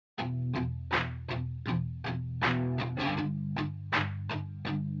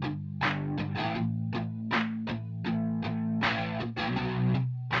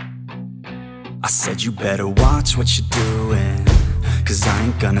I said you better watch what you're doing, 'cause I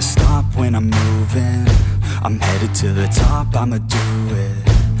ain't gonna stop when I'm moving. I'm headed to the top, I'ma do it.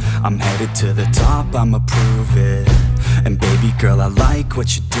 I'm headed to the top, I'ma prove it. And baby girl, I like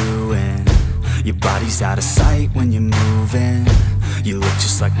what you're doing. Your body's out of sight when you're moving. You look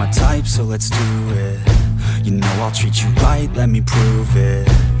just like my type, so let's do it. You know I'll treat you right, let me prove it.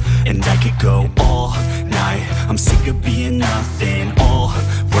 And I could go all night, I'm sick of being nothing. All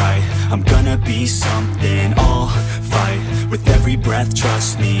right, I'm gonna be something. I'll fight with every breath,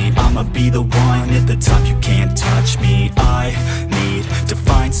 trust me. I'ma be the one at the top, you can't touch me. I need to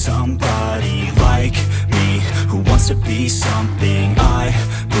find somebody like me, who wants to be something. I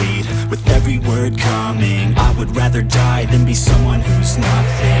bleed with every word coming. I would rather die than be someone who's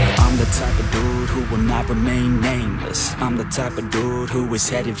nothing. I'm the type of dude who will not remain nameless. I'm the type of dude who is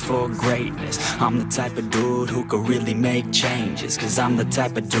headed for greatness. I'm the type of dude who could really make changes, 'cause I'm the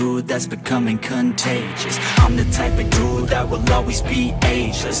type of dude that's becoming contagious. I'm the type of dude that will always be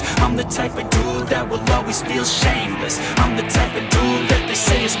ageless. I'm the type of dude that will always feel shameless. I'm the type of dude that they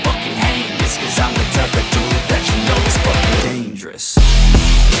say is fucking heinous, 'cause I'm the type of dude that you know is fucking dangerous.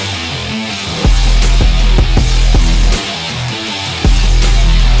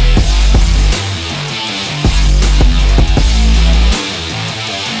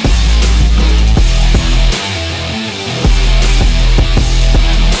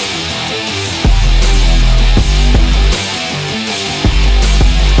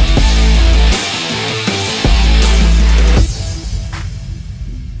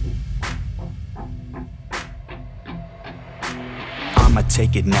 I'ma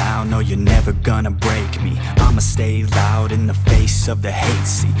take it now, no you're never gonna break me. I'ma stay loud in the face of the hate,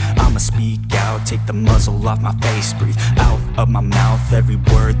 see. I'ma speak out, take the muzzle off my face. Breathe out of my mouth every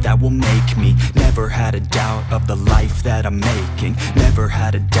word that will make me. Never had a doubt of the life that I'm making. Never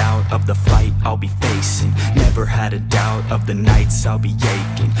had a doubt of the fight I'll be facing. Never had a doubt of the nights I'll be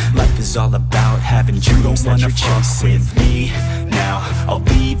aching. Life is all about having dreams that you're chasing. With me now, I'll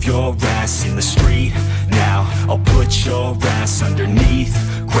leave your ass in the street now. I'll put your ass underneath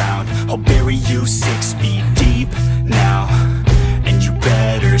ground. I'll bury you 6 feet deep now. And you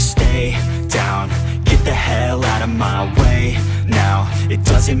better stay down. Get the hell out of my way now. It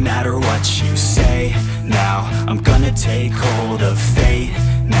doesn't matter what you say now. I'm gonna take hold of fate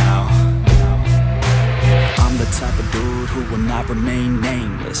now. I'm the type of dude who will not remain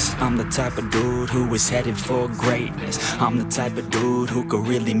nameless. I'm the type of dude who is headed for greatness. I'm the type of dude who could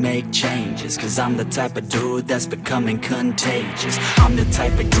really make changes, 'cause I'm the type of dude that's becoming contagious. I'm the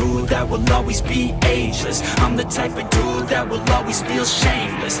type of dude that will always be ageless. I'm the type of dude that will always feel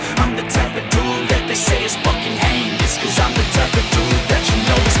shameless. I'm the type of dude that they say is fucking